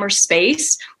time or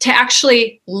space to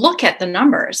actually look at the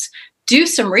numbers, do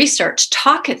some research,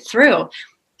 talk it through,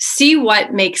 see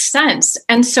what makes sense.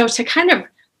 And so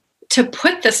to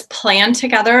put this plan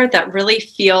together that really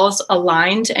feels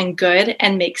aligned and good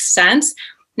and makes sense,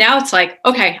 now it's like,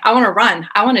 okay, I want to run.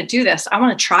 I want to do this. I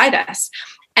want to try this.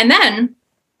 And then,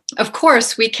 of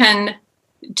course, we can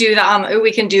do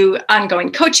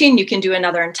ongoing coaching. You can do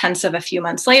another intensive a few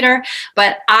months later.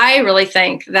 But I really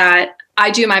think that I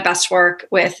do my best work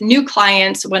with new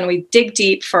clients when we dig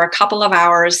deep for a couple of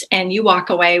hours and you walk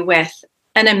away with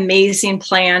an amazing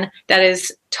plan that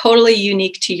is totally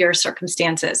unique to your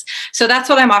circumstances. So that's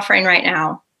what I'm offering right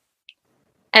now.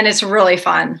 And it's really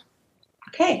fun.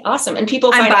 Okay, awesome. And people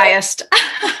I'm biased.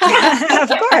 Of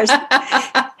course.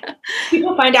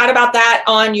 People find out about that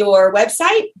on your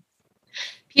website?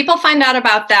 People find out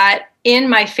about that in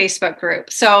my Facebook group.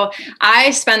 So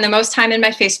I spend the most time in my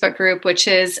Facebook group, which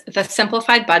is the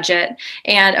Simplified Budget.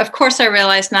 And of course, I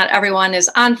realize not everyone is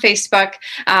on Facebook,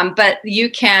 but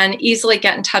you can easily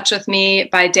get in touch with me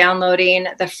by downloading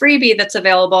the freebie that's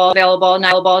available,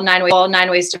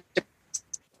 nine ways to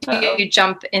you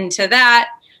jump into that.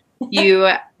 You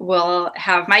will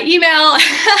have my email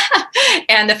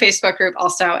and the Facebook group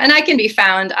also. And I can be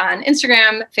found on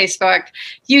Instagram, Facebook,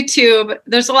 YouTube.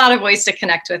 There's a lot of ways to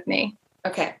connect with me.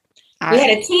 Okay. We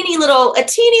had a teeny little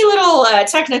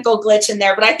technical glitch in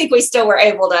there, but I think we still were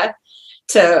able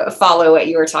to follow what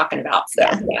you were talking about. So,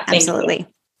 yeah, absolutely.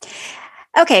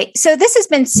 Okay, so this has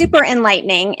been super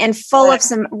enlightening and full of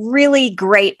some really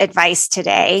great advice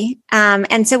today.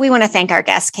 And so we want to thank our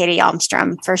guest, Katie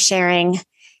Almstrom, for sharing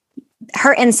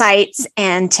her insights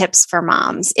and tips for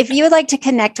moms. If you would like to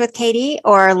connect with Katie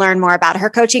or learn more about her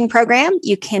coaching program,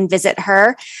 you can visit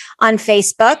her on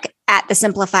Facebook at The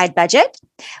Simplified Budget.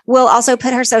 We'll also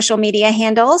put her social media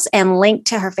handles and link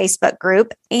to her Facebook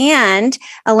group and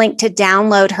a link to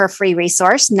download her free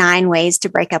resource, 9 Ways to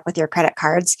Break Up with Your Credit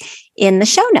Cards, in the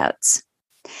show notes.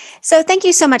 So thank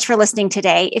you so much for listening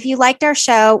today. If you liked our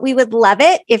show, we would love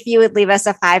it if you would leave us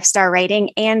a 5-star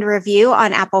rating and review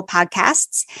on Apple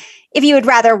Podcasts. If you would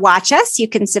rather watch us, you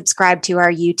can subscribe to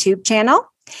our YouTube channel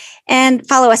and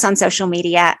follow us on social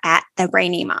media at The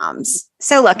Brainy Moms.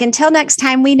 So look, until next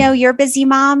time, we know you're busy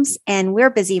moms and we're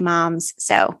busy moms,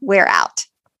 so we're out.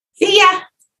 See ya.